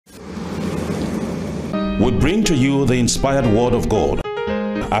We bring to you the inspired word of God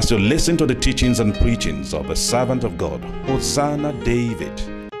as you listen to the teachings and preachings of the servant of God, Hosanna David,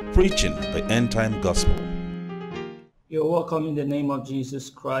 preaching the end-time gospel. You're welcome in the name of Jesus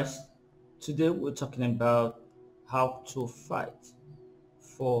Christ. Today we're talking about how to fight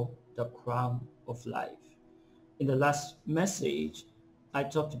for the crown of life. In the last message, I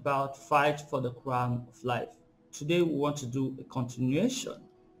talked about fight for the crown of life. Today we want to do a continuation.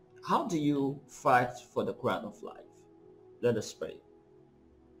 How do you fight for the crown of life? Let us pray.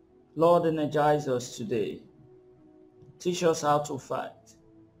 Lord, energize us today. Teach us how to fight.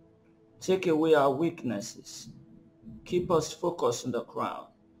 Take away our weaknesses. Keep us focused on the crown.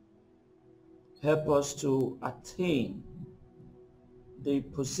 Help us to attain the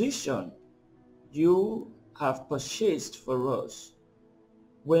position you have purchased for us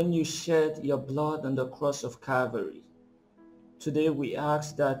when you shed your blood on the cross of Calvary. Today we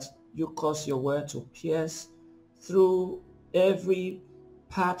ask that you cause your word to pierce through every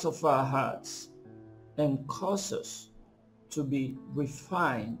part of our hearts and cause us to be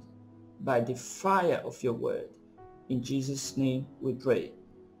refined by the fire of your word. In Jesus' name we pray.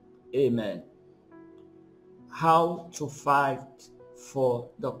 Amen. How to fight for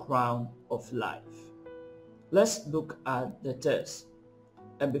the crown of life. Let's look at the text.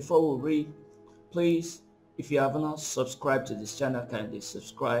 And before we read, please, if you have not subscribed to this channel, kindly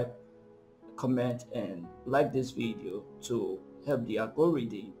subscribe, comment, and like this video to help the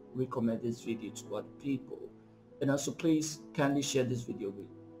algorithm recommend this video to other people. And also please kindly share this video with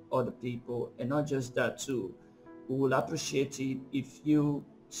other people. And not just that too, we will appreciate it if you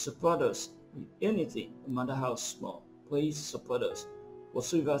support us with anything, no matter how small. Please support us.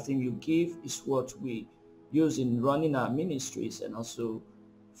 Whatsoever thing you give is what we use in running our ministries and also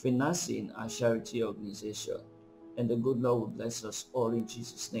financing our charity organization. And the good Lord will bless us all in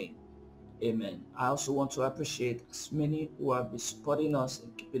Jesus' name. Amen. I also want to appreciate as many who have been supporting us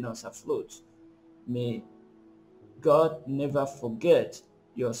and keeping us afloat. May God never forget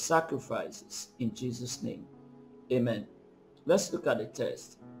your sacrifices in Jesus' name. Amen. Let's look at the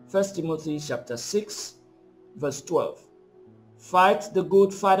text. 1 Timothy chapter 6, verse 12. Fight the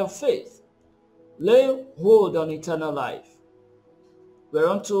good fight of faith. Lay hold on eternal life,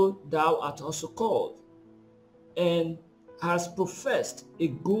 whereunto thou art also called, and hast professed a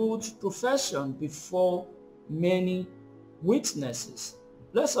good profession before many witnesses.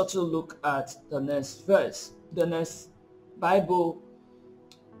 Let's also look at the next verse, the next Bible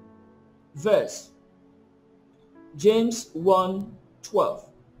verse. James 1:12.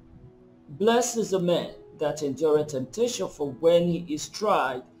 Blessed is the man that endureth temptation, for when he is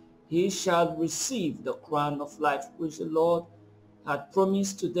tried, he shall receive the crown of life which the Lord had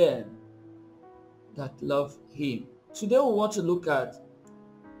promised to them that love him. Today we want to look at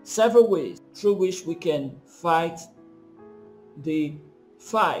several ways through which we can fight the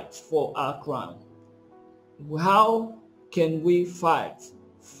fight for our crown. How can we fight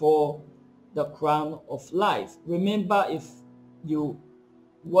for the crown of life? Remember, if you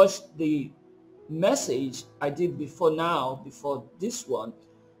watched the message I did before this one,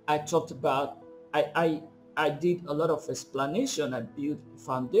 I talked about, I did a lot of explanation. I built a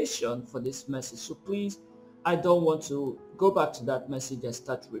foundation for this message. So please, I don't want to go back to that message and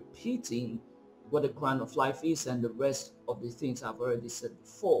start repeating what the crown of life is and the rest of the things I've already said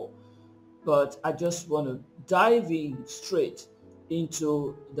before. But I just want to dive in straight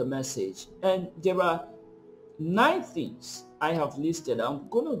into the message. And there are 9 things I have listed. I'm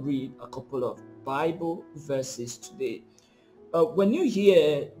going to read a couple of Bible verses today. When you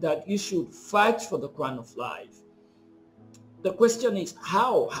hear that you should fight for the crown of life, the question is,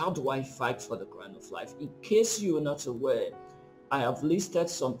 how do I fight for the crown of life? In case you are not aware, I have listed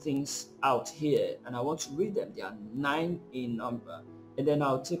some things out here and I want to read them. They are 9 in number, and then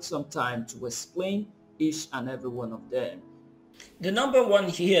I'll take some time to explain each and every one of them. The number 1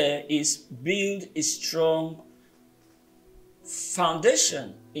 here is build a strong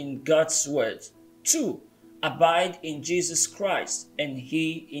foundation in God's word. 2, abide in Jesus Christ and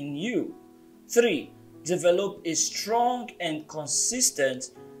he in you. 3, develop a strong and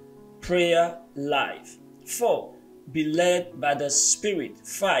consistent prayer life. 4, be led by the Spirit.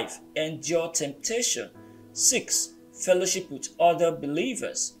 5, endure temptation. 6, fellowship with other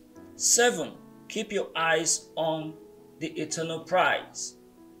believers. 7, keep your eyes on the eternal prize.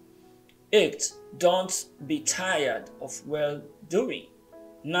 8, don't be tired of well-doing.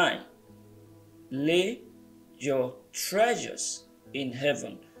 9, lay your treasures in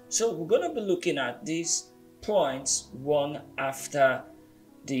heaven. So we're going to be looking at these points one after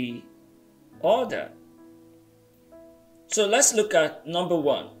the other. So let's look at number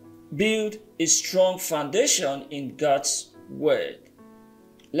 1. build a strong foundation in God's word.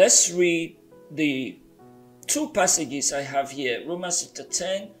 Let's read the two passages I have here. Romans chapter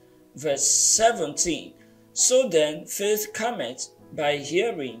 10, verse 17. So then, faith cometh by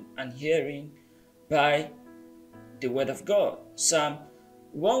hearing, and hearing by the word of God. Psalm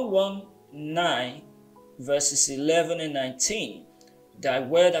 119, verses 11 and 19. Thy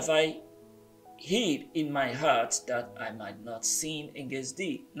word have I hid in my heart, that I might not sin against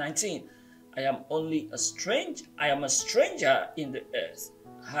thee. 19. I am a stranger in the earth.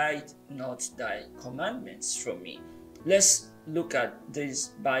 Hide not thy commandments from me. Let's look at these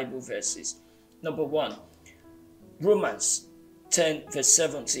Bible verses. Number 1, Romans 10, verse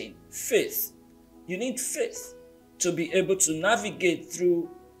 17. Faith. You need faith to be able to navigate through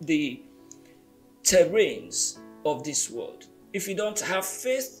the terrains of this world. If you don't have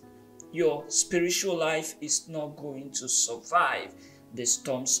faith, your spiritual life is not going to survive the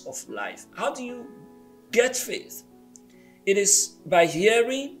storms of life. How do you get faith? It is by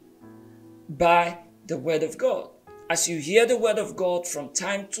hearing, by the word of God. As you hear the word of God from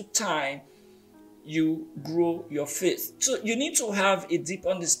time to time, you grow your faith. So you need to have a deep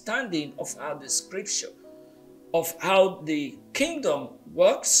understanding of how the scripture, of how the kingdom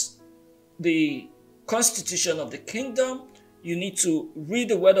works, the constitution of the kingdom. You need to read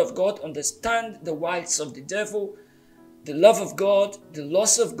the word of God, understand the wiles of the devil, the love of God, the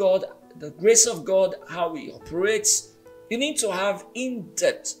loss of God, the grace of God, how he operates. You need to have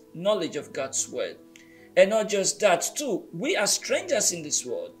in-depth knowledge of God's word. And not just that too, we are strangers in this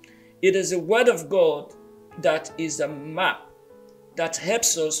world. It is the word of God that is a map that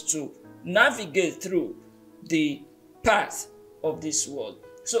helps us to navigate through the path of this world.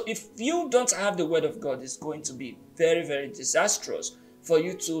 So if you don't have the word of God, it's going to be very, very disastrous for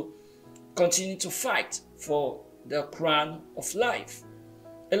you to continue to fight for the crown of life.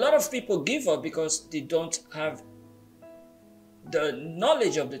 A lot of people give up because they don't have the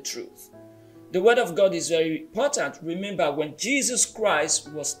knowledge of the truth. The word of God is very important. Remember, when Jesus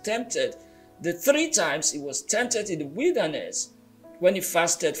Christ was tempted, the 3 times he was tempted in the wilderness, when he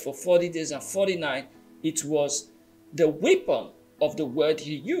fasted for 40 days and 40 nights, it was the weapon of the word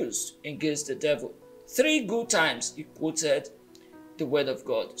he used against the devil. 3 good times he quoted the word of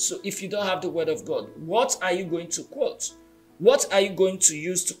God. So if you don't have the word of God, what are you going to quote? What are you going to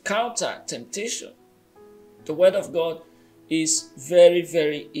use to counter temptation? The word of God is very,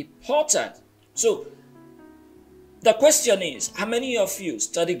 very important. So the question is, how many of you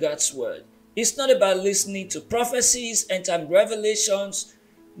study God's word? It's not about listening to prophecies, end-time revelations.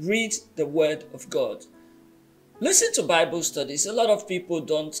 Read the word of God. Listen to Bible studies. A lot of people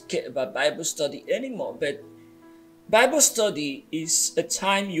don't care about Bible study anymore, but Bible study is a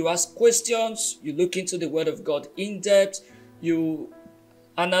time you ask questions, you look into the word of God in depth, you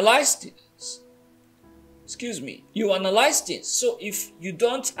analyze things. You analyze things. So if you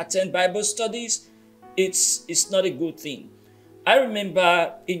don't attend Bible studies, it's not a good thing. I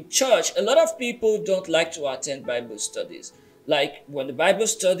remember in church, a lot of people don't like to attend Bible studies. Like when the Bible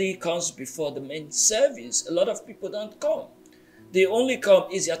study comes before the main service, a lot of people don't come. They only come,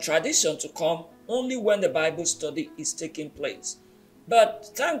 it's their tradition to come only when the Bible study is taking place. But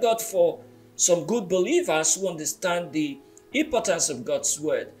thank God for some good believers who understand the importance of God's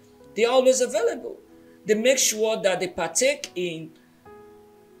word. They are always available. They make sure that they partake in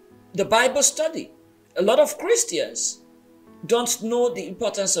the Bible study. A lot of Christians don't know the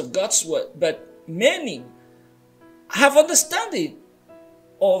importance of God's word, but many have understanding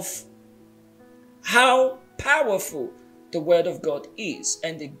of how powerful the word of God is,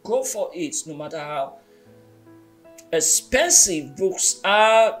 and they go for it no matter how expensive books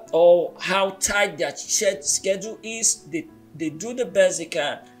are or how tight their schedule is. They do the best they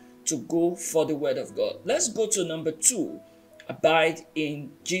can to go for the word of God. Let's go to number 2. Abide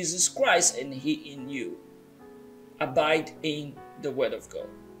in Jesus Christ and he in you. Abide in the word of God.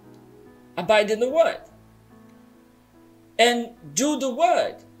 Abide in the word. And do the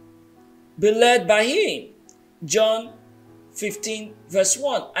word. Be led by him. John 15 verse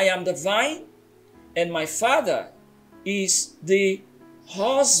 1. I am the vine and my Father is the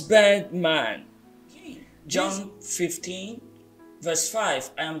husbandman. John 15 verse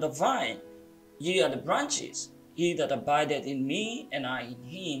 5. I am the vine, ye are the branches. He that abideth in me and I in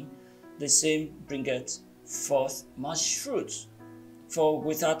him, the same bringeth forth much fruit. For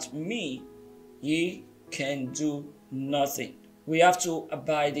without me ye can do nothing. We have to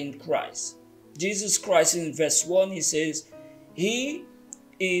abide in Christ. Jesus Christ in verse 1, he says, he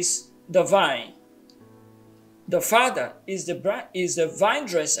is the vine. The Father is the vine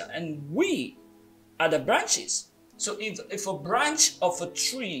dresser, and we are the branches. So if a branch of a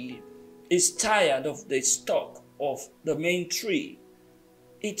tree is tired of the stalk of the main tree,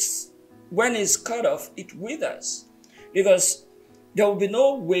 when it's cut off, it withers, because there will be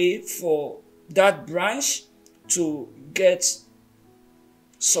no way for that branch to get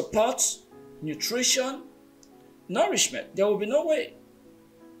support, nutrition, nourishment. There will be no way.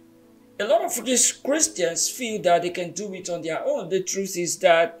 A lot of these Christians feel that they can do it on their own. The truth is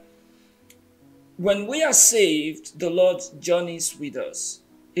that when we are saved, the Lord journeys with us.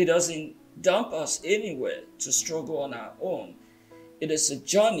 He doesn't dump us anywhere to struggle on our own. It is a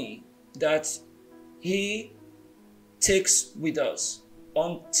journey that He takes with us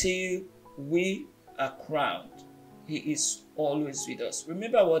until we are crowned. He is always with us.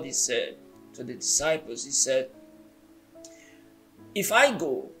 Remember what He said to the disciples. He said, if I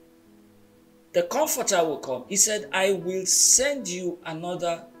go, the Comforter will come. He said, I will send you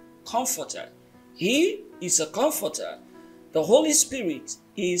another Comforter. He is a Comforter. The Holy Spirit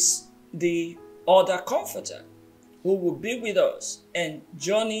is the other Comforter who will be with us and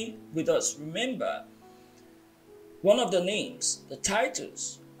journey with us. Remember, one of the names, the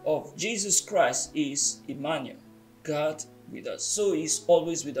titles of Jesus Christ is Emmanuel, God with us. So He's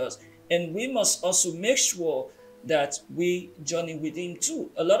always with us. And we must also make sure that we journey with Him too.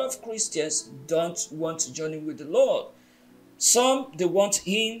 A lot of Christians don't want to journey with the Lord. Some, they want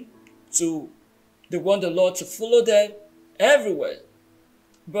the Lord to follow them everywhere.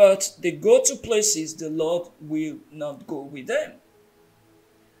 But they go to places the Lord will not go with them.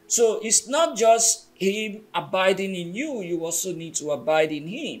 So it's not just Him abiding in you. You also need to abide in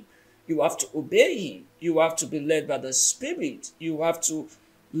Him. You have to obey Him. You have to be led by the Spirit. You have to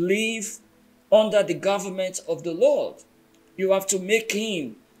live under the government of the Lord. You have to make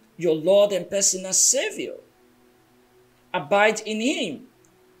Him your Lord and personal Savior. Abide in Him.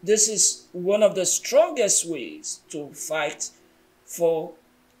 This is one of the strongest ways to fight for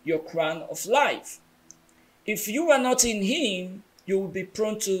your crown of life. If you are not in Him, you will be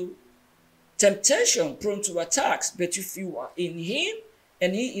prone to temptation, prone to attacks. But if you are in Him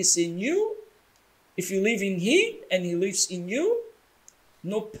and He is in you, if you live in Him and He lives in you,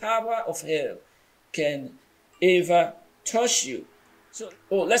 no power of hell can ever touch you. So,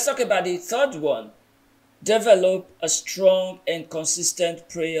 let's talk about the third one. Develop a strong and consistent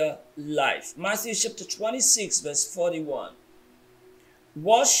prayer life. Matthew chapter 26, verse 41.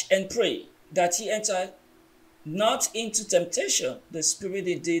 Watch and pray that ye enter not into temptation. The spirit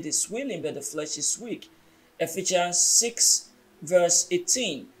indeed is willing, but the flesh is weak. Ephesians 6, verse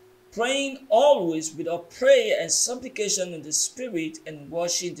 18. Praying always with all prayer and supplication in the Spirit, and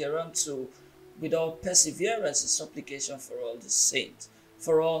watching thereunto with all perseverance and supplication for all the saints.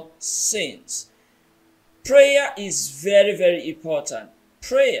 For all saints. Prayer is very, very important.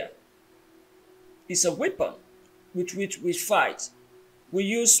 Prayer is a weapon with which we fight. We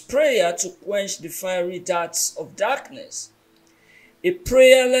use prayer to quench the fiery darts of darkness. A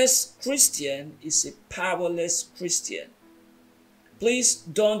prayerless Christian is a powerless Christian. Please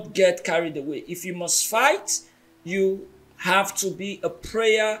don't get carried away. If you must fight, you have to be a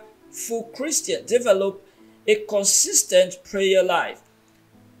prayerful Christian. Develop a consistent prayer life.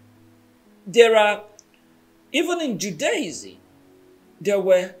 Even in Judaism, there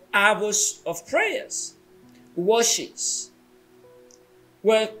were hours of prayers, worships,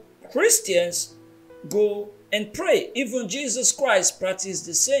 where Christians go and pray. Even Jesus Christ practiced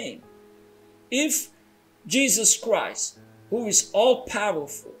the same. If Jesus Christ, who is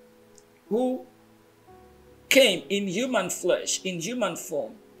all-powerful, who came in human flesh, in human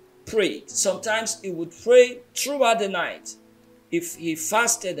form, prayed. Sometimes He would pray throughout the night if He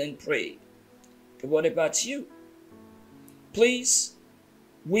fasted and prayed. But what about you? Please,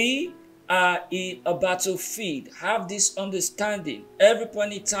 we are in a battlefield. Have this understanding. Every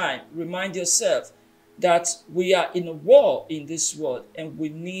point in time, remind yourself that we are in a war in this world, and we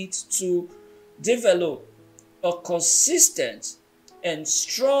need to develop a consistent and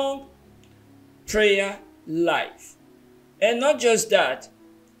strong prayer life. And not just that,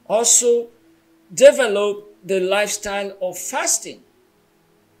 also develop the lifestyle of fasting.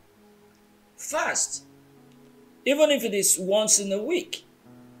 Fast. Even if it is once in a week.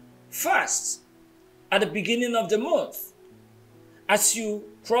 Fast at the beginning of the month. As you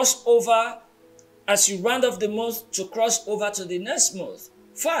cross over, as you round off the month to cross over to the next month,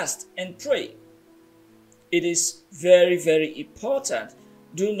 fast and pray. It is very, very important.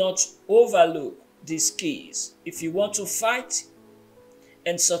 Do not overlook these keys. If you want to fight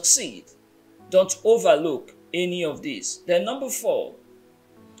and succeed, don't overlook any of these. Then number 4,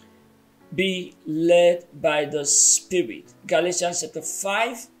 be led by the Spirit. Galatians chapter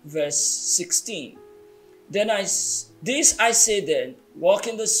 5, verse 16. This I say then, walk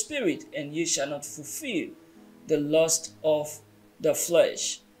in the Spirit, and ye shall not fulfill the lust of the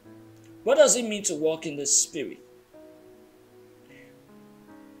flesh. What does it mean to walk in the Spirit?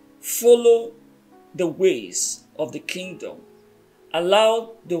 Follow the ways of the kingdom.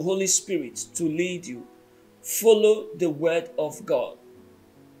 Allow the Holy Spirit to lead you. Follow the word of God.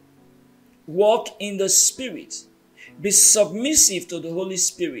 Walk in the Spirit. Be submissive to the Holy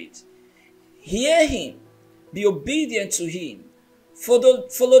Spirit. Hear Him. Be obedient to Him. Follow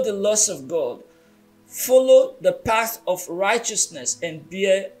the laws of God. Follow the path of righteousness and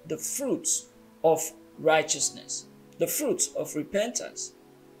bear the fruits of righteousness, the fruits of repentance.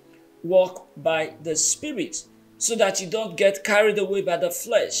 Walk by the Spirit so that you don't get carried away by the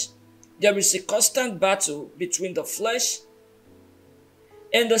flesh. There is a constant battle between the flesh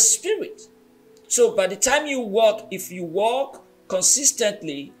and the Spirit. So by the time you walk, if you walk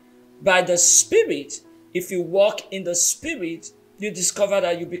consistently by the Spirit, if you walk in the Spirit, you discover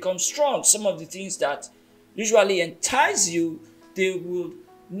that you become strong. Some of the things that usually entice you, they will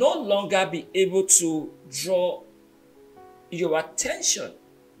no longer be able to draw your attention.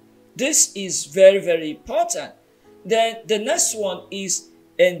 This is very, very important. Then the next one is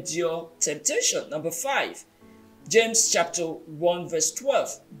endure temptation. Number 5, James chapter 1 verse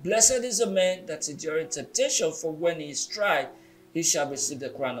 12. Blessed is the man that endureth temptation, for when he is tried, he shall receive the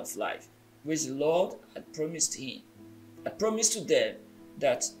crown of life, which the Lord had promised him. Had promised to them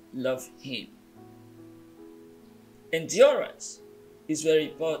that love him. Endurance is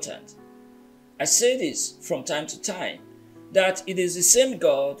very important. I say this from time to time, that it is the same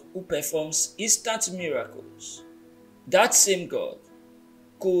God who performs instant miracles. That same God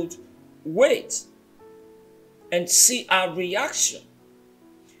could wait and see our reaction.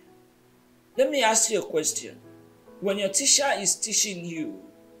 Let me ask you a question. When your teacher is teaching you,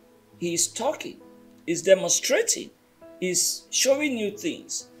 he is talking, is demonstrating, is showing you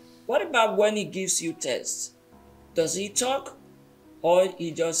things. What about when he gives you tests? Does he talk, or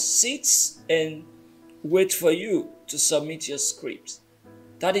he just sits and waits for you to submit your script?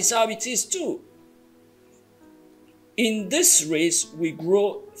 That is how it is too. In this race, we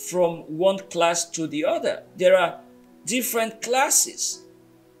grow from one class to the other. There are different classes.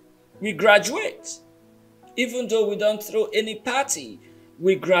 We graduate. Even though we don't throw any party,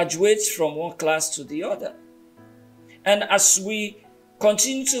 we graduate from one class to the other. And as we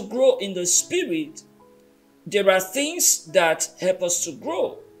continue to grow in the Spirit, there are things that help us to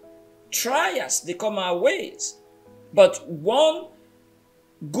grow. Trials, they come our ways. But one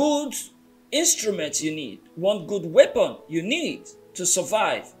good instrument you need, one good weapon you need to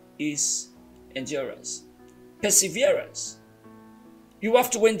survive is endurance, perseverance. You have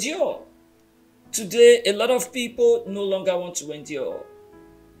to endure. Today, a lot of people no longer want to endure.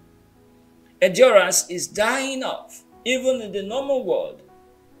 Endurance is dying off. Even in the normal world,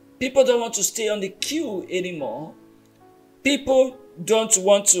 people don't want to stay on the queue anymore. People don't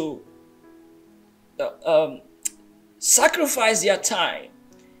want to sacrifice their time.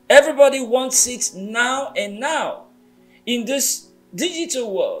 Everybody wants it now and now. In this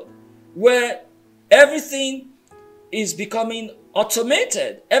digital world where everything is becoming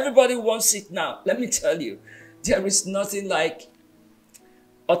automated, everybody wants it now. Let me tell you, there is nothing like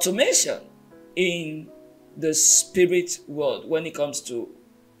automation in the spirit world when it comes to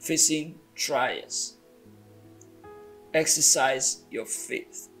facing trials. Exercise your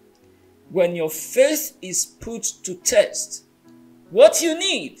faith. When your faith is put to test, what you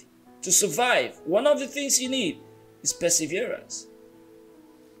need to survive, one of the things you need is perseverance.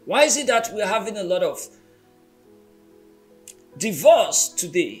 Why is it that we're having a lot of divorce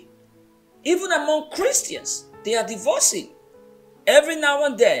today? Even among Christians, they are divorcing. Every now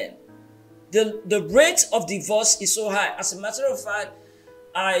and then, the rate of divorce is so high. As a matter of fact,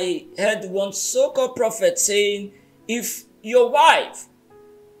 I heard one so-called prophet saying, if your wife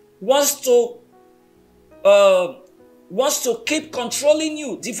wants to keep controlling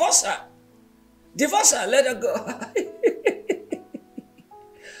you, divorce her. Divorce her, let her go.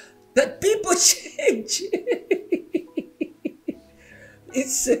 But people change.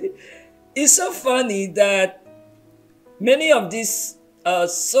 It's so funny that many of these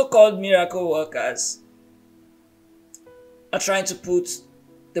so-called miracle workers are trying to put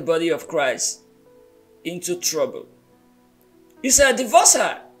the body of Christ into trouble. He said, divorce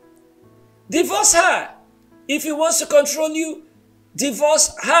her. Divorce her. If he wants to control you,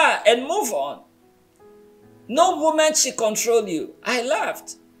 divorce her and move on. No woman should control you. I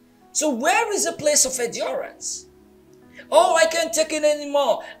laughed. So where is the place of endurance? Oh, I can't take it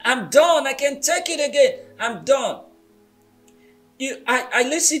anymore. I'm done. I can't take it again. I'm done. I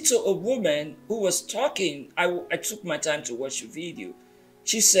listened to a woman who was talking. I took my time to watch the video.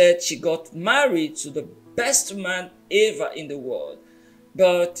 She said she got married to the best man ever in the world,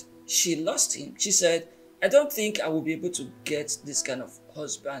 but she lost him. She said, I don't think I will be able to get this kind of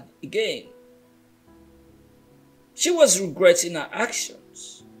husband again. She was regretting her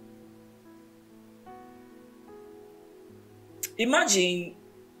actions. Imagine,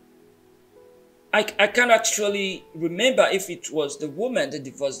 I can't actually remember if it was the woman that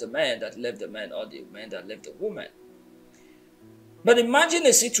divorced the man that left the man or the man that left the woman. But imagine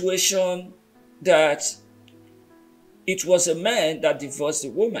a situation that it was a man that divorced the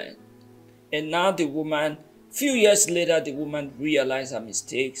woman. And now the woman, few years later, the woman realized her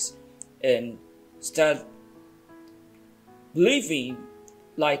mistakes and started living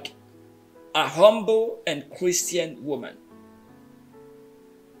like a humble and Christian woman.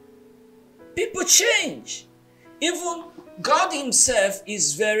 People change. Even God himself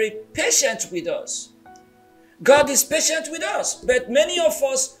is very patient with us. God is patient with us, but many of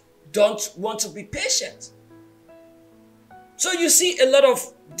us don't want to be patient. So you see a lot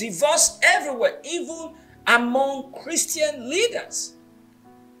of divorce everywhere, even among Christian leaders.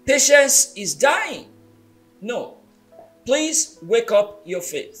 Patience is dying. No. Please wake up your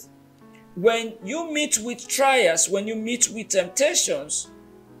faith. When you meet with trials, when you meet with temptations,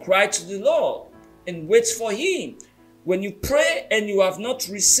 cry to the Lord and wait for him. When you pray and you have not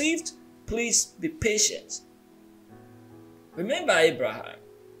received, please be patient. Remember Abraham.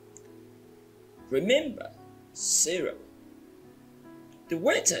 Remember Sarah. They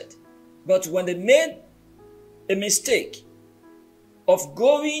waited, but when they made a mistake of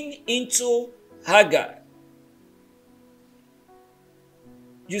going into Hagar,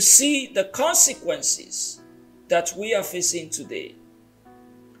 you see the consequences that we are facing today.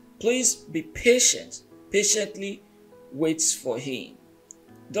 Please be patient. Patiently wait for him.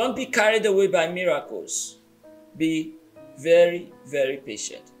 Don't be carried away by miracles. Be very, very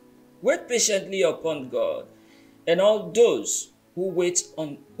patient. Wait patiently upon God, and all those who wait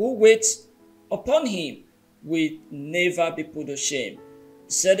upon him will never be put to shame.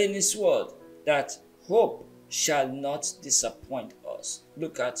 He said in his word that hope shall not disappoint us.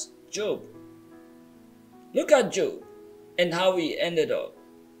 Look at Job. Look at Job and how he ended up.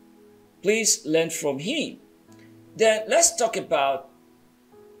 Please learn from him. Then let's talk about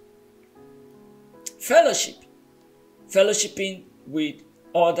fellowship. Fellowshipping with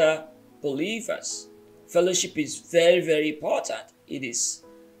other believers. Fellowship is very, very important. It is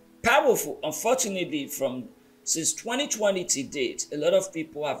powerful. Unfortunately, since 2020 to date, a lot of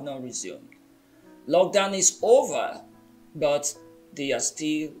people have not resumed. Lockdown is over, but they are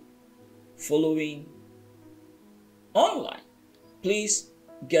still following online. Please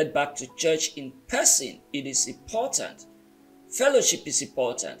get back to church in person. It is important. Fellowship is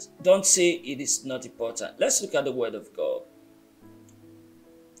important. Don't say it is not important. Let's look at the word of God.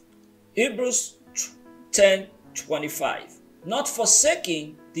 Hebrews 10:25. Not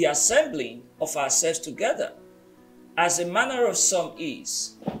forsaking the assembling of ourselves together, as the manner of some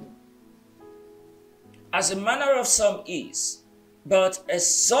is. As the manner of some is, but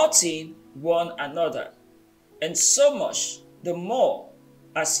exhorting one another, and so much the more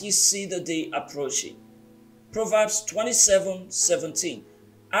as ye see the day approaching. Proverbs 27:17.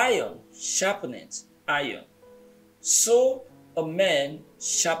 Iron sharpeneth iron, so a man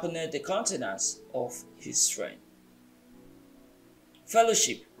sharpeneth the countenance of his friend.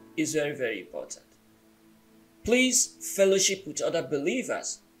 Fellowship is very, very important. Please fellowship with other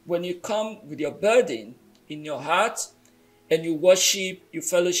believers. When you come with your burden in your heart and you worship, you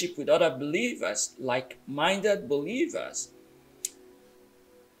fellowship with other believers, like-minded believers,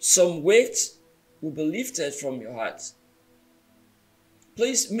 some weight will be lifted from your heart.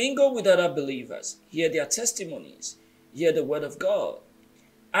 Please mingle with other believers. Hear their testimonies. Hear the word of God.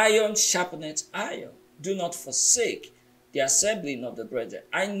 Iron sharpeneth iron. Do not forsake the assembling of the brethren.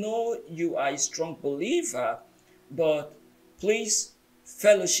 I know you are a strong believer, but please,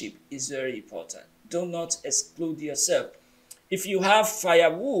 fellowship is very important. Do not exclude yourself. If you have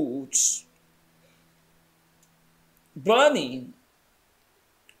firewood burning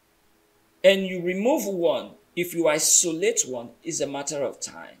and you remove one, if you isolate one, it's a matter of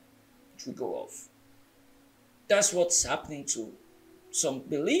time. It will go off. That's what's happening to some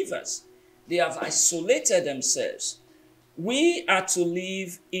believers. They have isolated themselves. We are to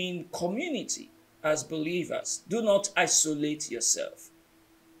live in community as believers. Do not isolate yourself.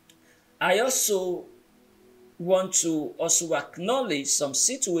 I also want to acknowledge some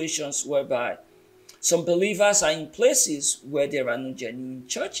situations whereby some believers are in places where there are no genuine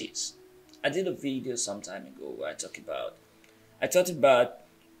churches. I did a video some time ago where I talk about I talked about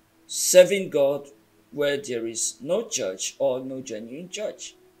serving God where there is no church or no genuine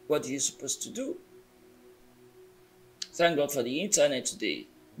church. What are you supposed to do? Thank God for the internet today.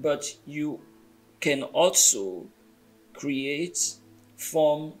 But you can also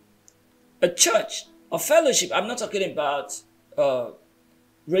form a church, a fellowship. I'm not talking about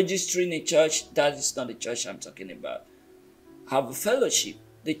registering a church. That is not the church I'm talking about. Have a fellowship.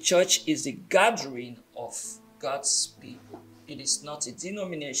 The church is the gathering of God's people. It is not a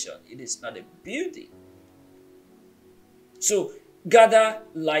denomination. It is not a building. So gather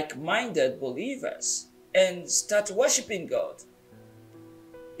like-minded believers and start worshiping God.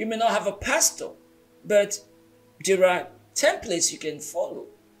 You may not have a pastor, but there are templates you can follow.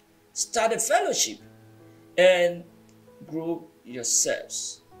 Start a fellowship and grow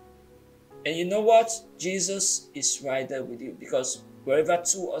yourselves. And you know what? Jesus is right there with you, because wherever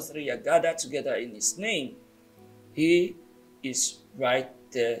 2 or 3 are gathered together in his name, he is right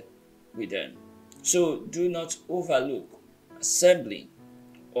there with them. So do not overlook assembling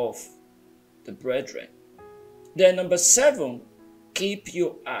of the brethren. Then number 7, keep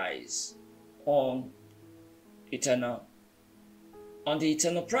your eyes on the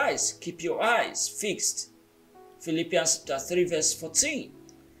eternal prize. Keep your eyes fixed. Philippians 3 verse 14.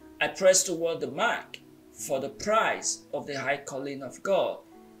 I press toward the mark for the prize of the high calling of God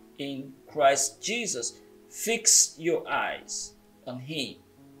in Christ Jesus. Fix your eyes on him.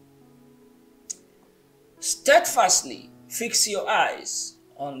 Steadfastly fix your eyes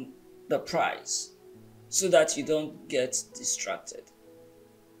on the prize so that you don't get distracted.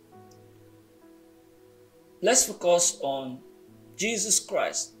 Let's focus on Jesus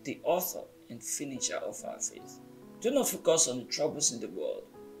Christ, the author and finisher of our faith. Do not focus on the troubles in the world.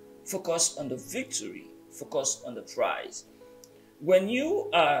 Focus on the victory. Focus on the prize. When you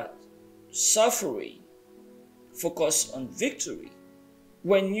are suffering, focus on victory.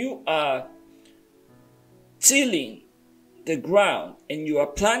 When you are tilling the ground and you are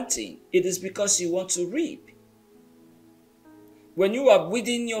planting, it is because you want to reap. When you are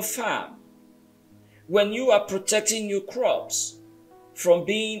weeding your farm, when you are protecting your crops from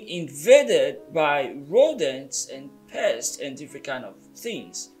being invaded by rodents and pests and different kind of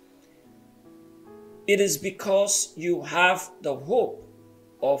things, it is because you have the hope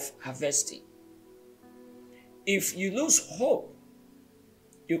of harvesting. If you lose hope,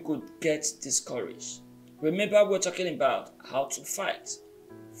 you could get discouraged. Remember, we're talking about how to fight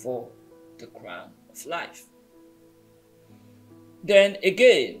for the crown of life. Then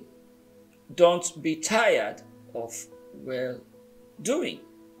again, don't be tired of well doing.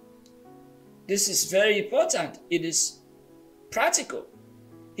 This is very important. It is practical.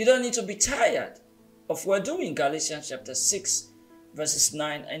 You don't need to be tired of well doing. Galatians chapter 6 verses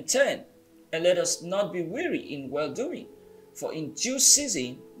 9 and 10. And let us not be weary in well doing, for in due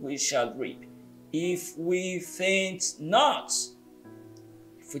season we shall reap. If we faint not,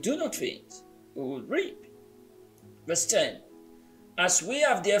 if we do not faint, we will reap. Verse 10. As we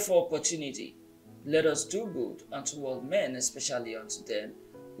have therefore opportunity, let us do good unto all men, especially unto them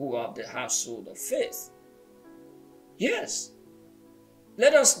who are of the household of faith. Yes,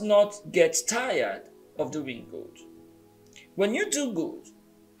 let us not get tired of doing good. When you do good,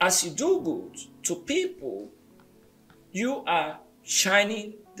 as you do good to people, you are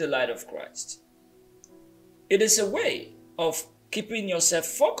shining the light of Christ. It is a way of keeping yourself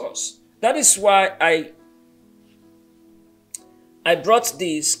focused. That is why I brought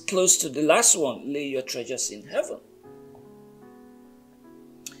this close to the last one. Lay your treasures in heaven.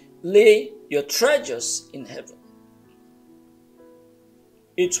 Lay your treasures in heaven.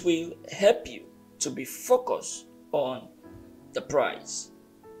 It will help you to be focused on the prize.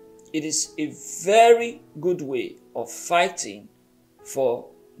 It is a very good way of fighting for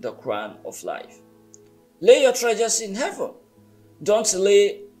the crown of life. Lay your treasures in heaven. Don't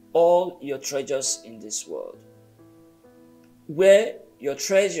lay all your treasures in this world. Where your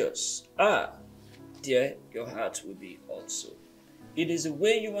treasures are, there your heart will be also. It is the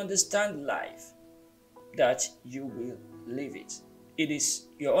way you understand life that you will live it. It is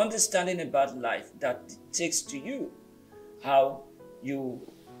your understanding about life that dictates to you how you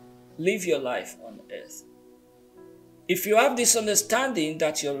live your life on earth. If you have this understanding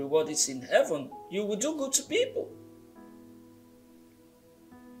that your reward is in heaven, you will do good to people.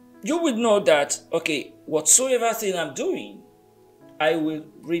 You will know that, okay, whatsoever thing I'm doing, I will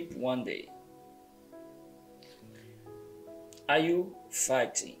reap one day. Are you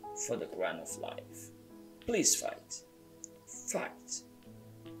fighting for the crown of life? Please fight. Fight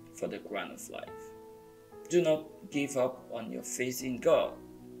for the crown of life. Do not give up on your faith in God.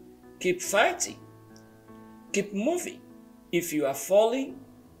 Keep fighting. Keep moving. If you are falling,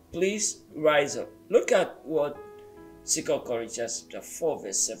 please rise up. Look at what 2 Corinthians chapter 4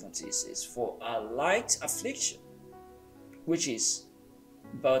 verse 17 says, for our light affliction, which is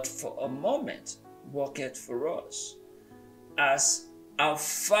but for a moment, worketh for us, as a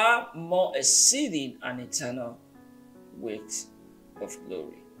far more exceeding and eternal weight of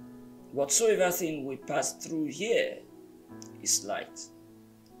glory. Whatsoever thing we pass through here is light.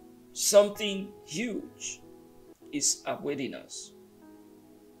 Something huge is awaiting us.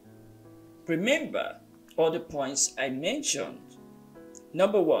 Remember all the points I mentioned.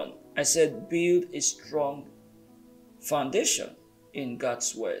 Number one, I said build a strong foundation in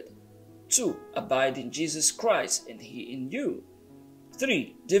God's word. 2, abide in Jesus Christ and He in you.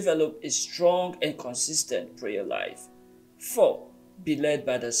 3, develop a strong and consistent prayer life. 4, be led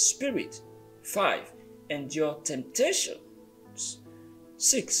by the Spirit. 5, endure temptations.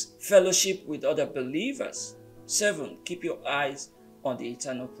 6, fellowship with other believers. 7, keep your eyes on the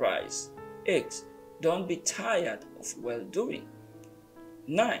eternal prize. 8, don't be tired of well-doing.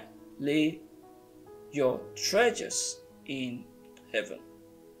 9, lay your treasures in heaven.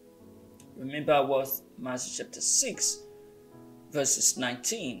 Remember what Matthew chapter 6 verses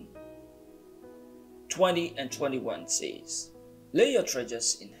 19, 20 and 21 says. Lay your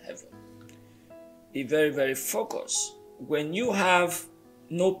treasures in heaven. Be very, very focused. When you have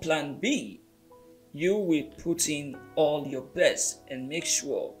no plan B, you will put in all your best and make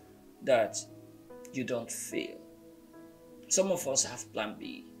sure that you don't fail. Some of us have plan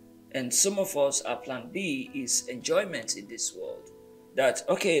B, and some of us, our plan B is enjoyment in this world. That,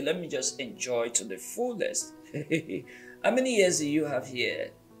 okay, let me just enjoy to the fullest. How many years do you have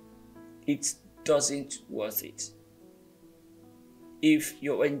here? It doesn't worth it. If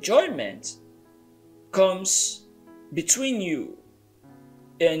your enjoyment comes between you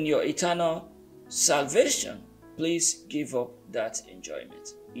and your eternal salvation, please give up that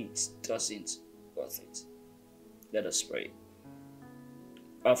enjoyment. It doesn't worth it. Let us pray.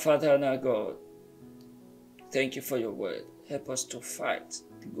 Our Father and our God, thank you for your word. Help us to fight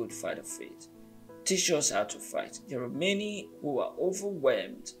the good fight of faith. Teach us how to fight. There are many who are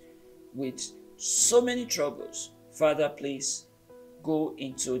overwhelmed with so many troubles. Father, please go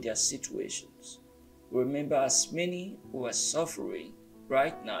into their situations. Remember as many who are suffering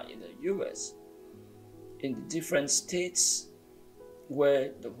right now in the US, in the different states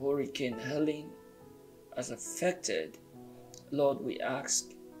where the Hurricane Helene has affected. Lord, we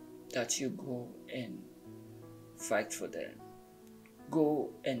ask that you go and fight for them. Go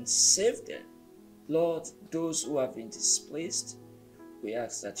and save them. Lord, those who have been displaced, we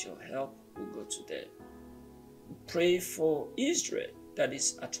ask that your help will go to them. We pray for Israel that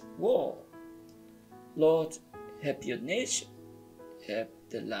is at war. Lord, help your nation. Help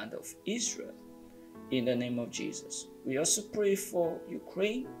the land of Israel. In the name of Jesus. We also pray for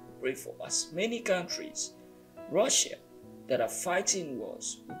Ukraine. We pray for as many countries, Russia, that are fighting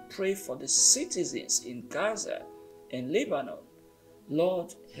wars. We pray for the citizens in Gaza and Lebanon.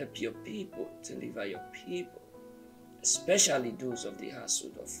 Lord, help your people, deliver your people, especially those of the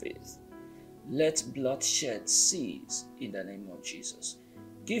household of faith. Let bloodshed cease in the name of Jesus.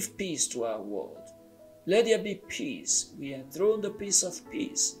 Give peace to our world. Let there be peace. We enthrone the peace of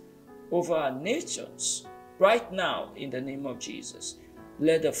peace over our nations right now in the name of Jesus.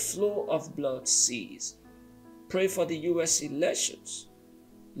 Let the flow of blood cease. Pray for the US elections.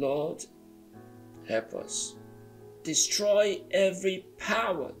 Lord, help us. Destroy every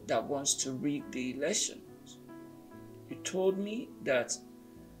power that wants to rig the elections. You told me that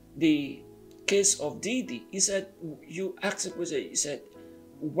the case of Didi, he said, you asked a question, he said,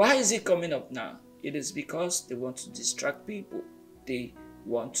 why is it coming up now? It is because they want to distract people. They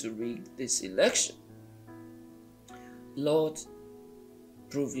want to rig this election. Lord,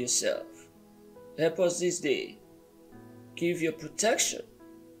 prove yourself. Help us this day. Give your protection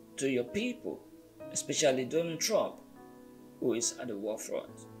to your people, especially Donald Trump, who is at the war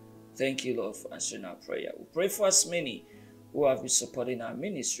front. Thank you, Lord, for answering our prayer. We pray for as many who have been supporting our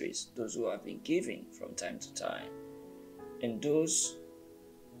ministries, those who have been giving from time to time, and those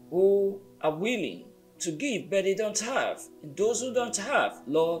who are willing to give but they don't have, and those who don't have.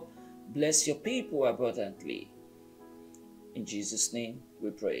 Lord, bless your people abundantly. In Jesus' name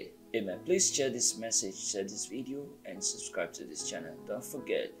we pray. Amen. Please share this message, share this video, and subscribe to this channel. Don't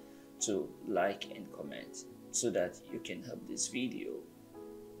forget to like and comment so that you can help this video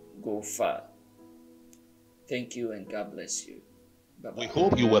go far. Thank you and God bless you. Bye-bye. We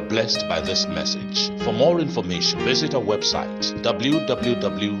hope you were blessed by this message. For more information, visit our website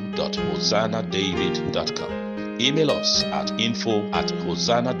www.hosannadavid.com. Email us at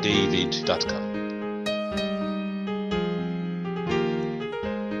info@hosannadavid.com.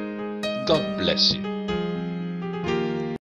 bless you.